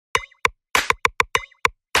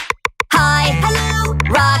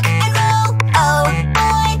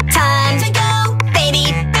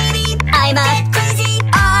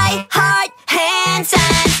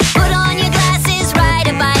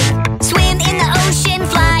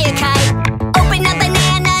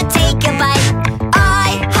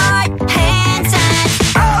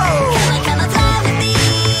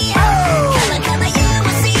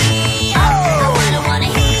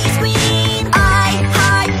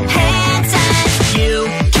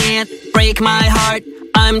my heart.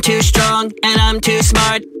 I'm too strong and I'm too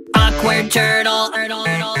smart. Awkward turtle.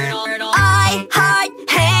 I heart